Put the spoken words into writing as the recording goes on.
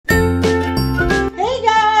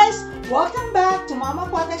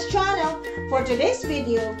Father's channel. For today's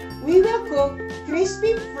video, we will cook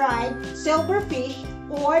crispy fried silverfish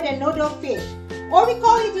or the noodlefish, or we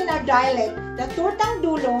call it in our dialect the Tortang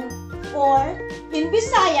Dulong, or in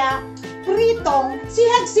Visaya, Pritong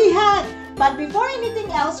Sihag-sihag. But before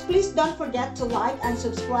anything else, please don't forget to like and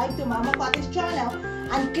subscribe to Mama Father's channel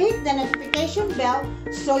and click the notification bell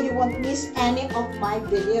so you won't miss any of my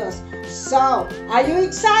videos. So, are you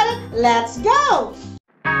excited? Let's go!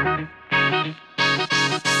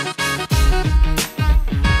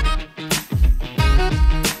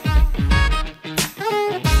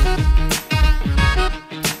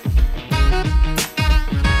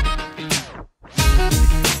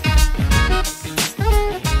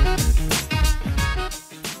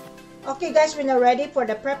 Okay guys, we're now ready for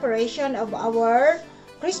the preparation of our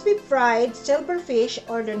crispy fried silverfish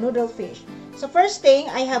or the noodlefish. So first thing,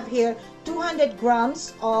 I have here 200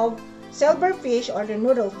 grams of silverfish or the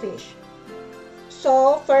noodlefish.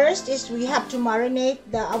 So first is we have to marinate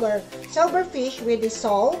our silverfish with the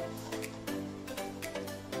salt.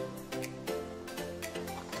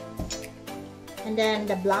 And then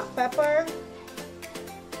the black pepper.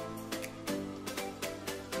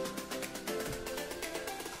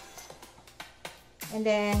 And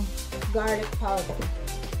then garlic powder.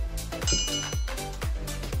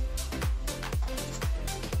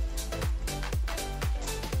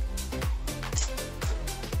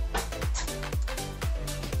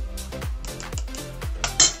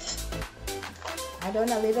 Add on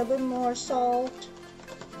a little bit more salt.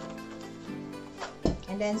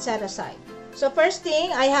 And then set aside. So first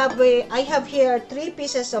thing, I have here 3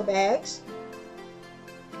 pieces of eggs.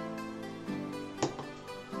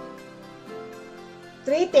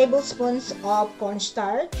 3 tablespoons of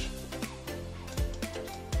cornstarch,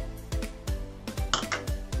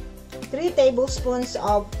 3 tablespoons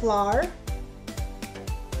of flour,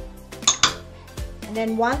 and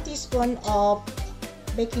then 1 teaspoon of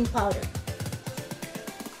baking powder,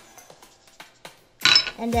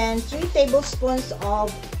 and then 3 tablespoons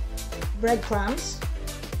of breadcrumbs,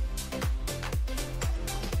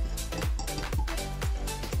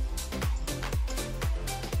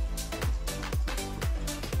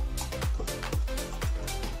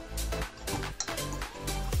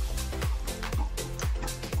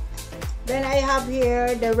 then I have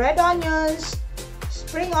here the red onions,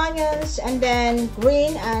 spring onions, and then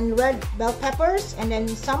green and red bell peppers, and then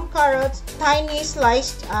some carrots, tiny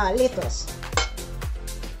sliced lettuce.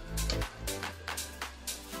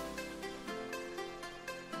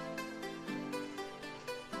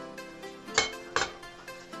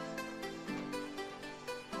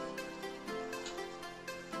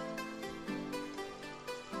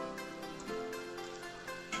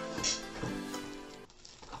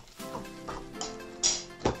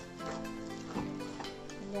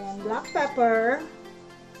 Black pepper,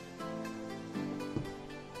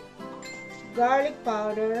 garlic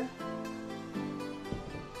powder,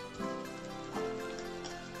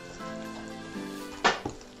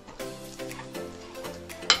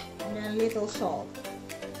 and then a little salt.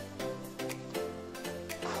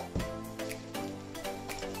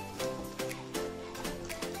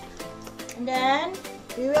 And then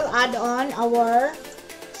we will add on our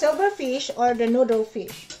silverfish or the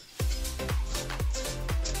noodlefish,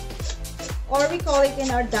 or we call it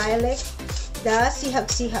in our dialect the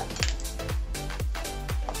sihag-sihag.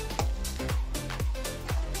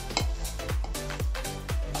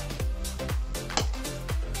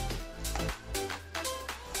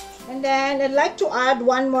 And then I'd like to add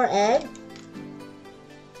 1 more egg.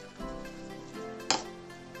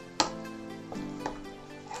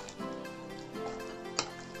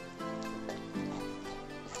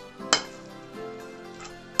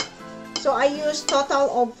 So I use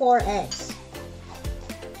total of 4 eggs.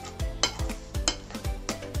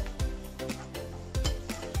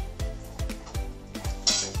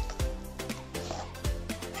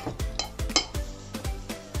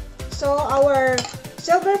 So our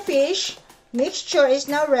silverfish mixture is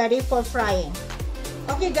now ready for frying.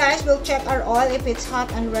 Okay guys, we'll check our oil if it's hot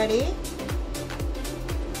and ready.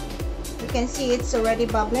 You can see it's already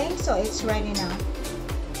bubbling, so it's ready now.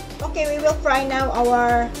 Okay, we will fry now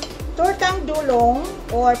our Tortang Dulong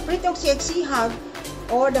or Pritong Sihag-sihag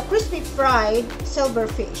or the crispy fried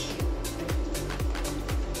silverfish.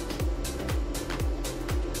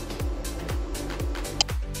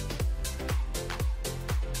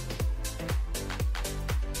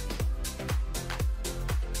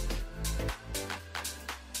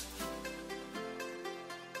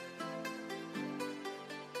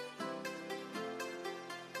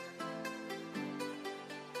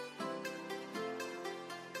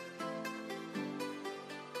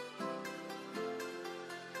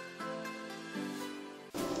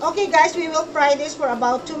 Okay guys, we will fry this for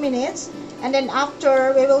about 2 minutes. And then after,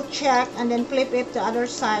 we will check and then flip it to the other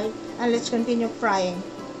side. And let's continue frying.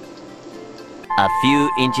 A few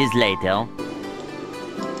inches later.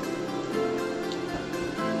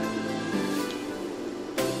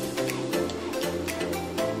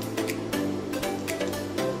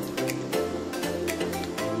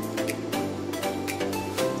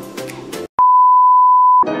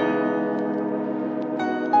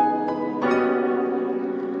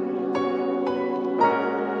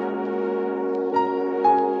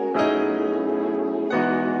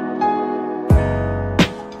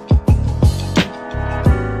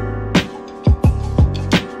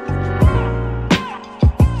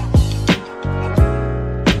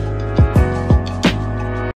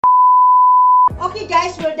 Okay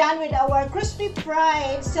guys, we're done with our crispy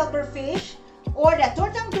fried silverfish or the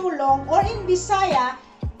Tortang Dulong, or in Visaya,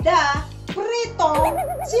 the Pritong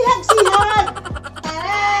Sihag-sihag.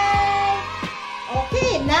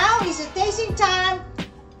 Okay, now is the tasting time.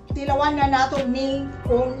 Tilawan na nato ni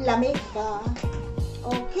kung lamig ka.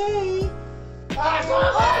 Okay. Oh my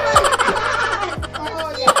God!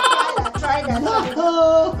 Oh yeah, try that.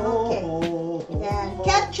 Okay. Yan,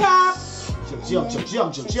 ketchup. Siag,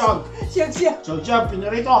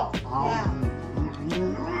 pinarito. Yeah.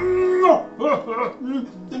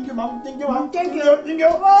 Thank you, ma'am. Thank you, ma'am. Thank you. Thank you.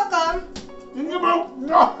 Welcome. Thank you, ma'am.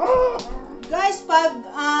 Guys, pag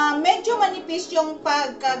medyo manipis yung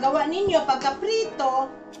pagkagawa ninyo, pagkaprito,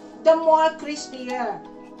 the more crispier.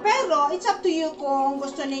 Pero, it's up to you kung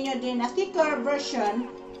gusto ninyo din a thicker version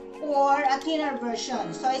or a thinner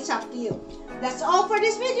version. So, it's up to you. That's all for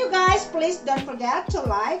this video, guys. Please don't forget to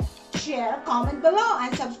like, share, comment below,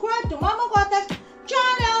 and subscribe to Mama Quatang's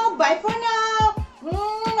channel. Bye for now.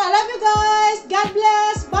 I love you guys. God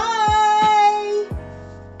bless. Bye.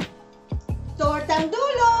 Tortang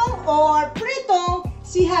Dulong or Pritong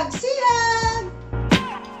Sihag-sihag.